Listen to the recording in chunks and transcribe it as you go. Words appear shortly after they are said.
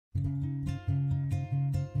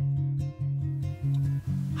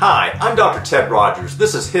Hi, I'm Dr. Ted Rogers.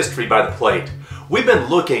 This is History by the Plate. We've been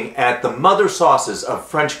looking at the mother sauces of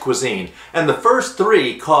French cuisine, and the first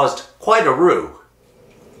three caused quite a roux.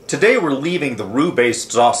 Today we're leaving the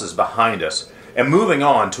roux-based sauces behind us and moving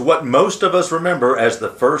on to what most of us remember as the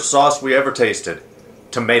first sauce we ever tasted,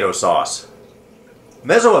 tomato sauce.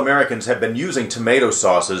 Mesoamericans had been using tomato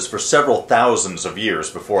sauces for several thousands of years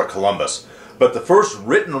before Columbus, but the first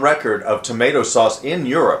written record of tomato sauce in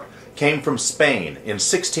Europe came from Spain in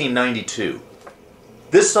 1692.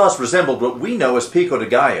 This sauce resembled what we know as pico de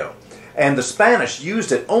gallo, and the Spanish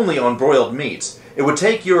used it only on broiled meats. It would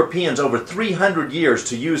take Europeans over 300 years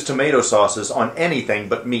to use tomato sauces on anything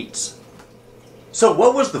but meats. So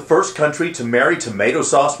what was the first country to marry tomato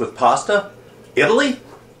sauce with pasta? Italy?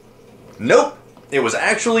 Nope. It was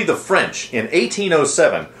actually the French in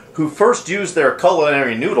 1807 who first used their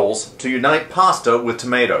culinary noodles to unite pasta with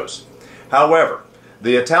tomatoes. However,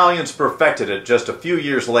 the Italians perfected it just a few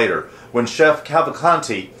years later when Chef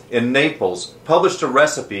Cavalcanti in Naples published a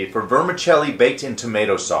recipe for vermicelli baked in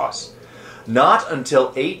tomato sauce. Not until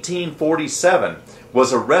 1847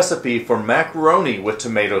 was a recipe for macaroni with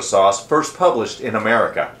tomato sauce first published in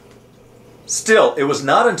America. Still, it was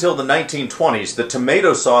not until the 1920s that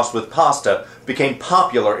tomato sauce with pasta became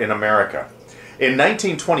popular in America. In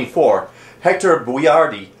 1924, Hector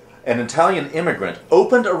Boiardi, an Italian immigrant,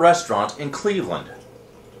 opened a restaurant in Cleveland.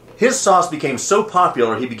 His sauce became so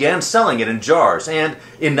popular he began selling it in jars and,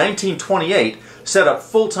 in 1928, set up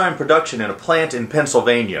full-time production in a plant in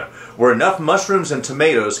Pennsylvania, where enough mushrooms and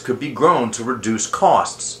tomatoes could be grown to reduce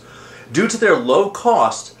costs. Due to their low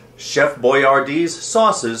cost, Chef Boyardi's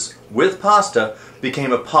sauces with pasta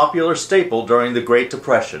became a popular staple during the Great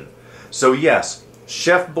Depression. So yes,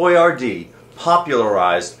 Chef Boyardee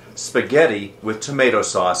popularized spaghetti with tomato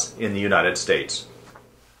sauce in the United States.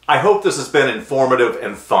 I hope this has been informative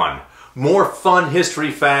and fun. More fun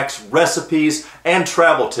history facts, recipes, and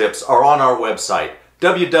travel tips are on our website,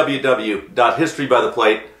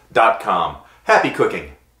 www.historybytheplate.com. Happy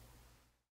cooking!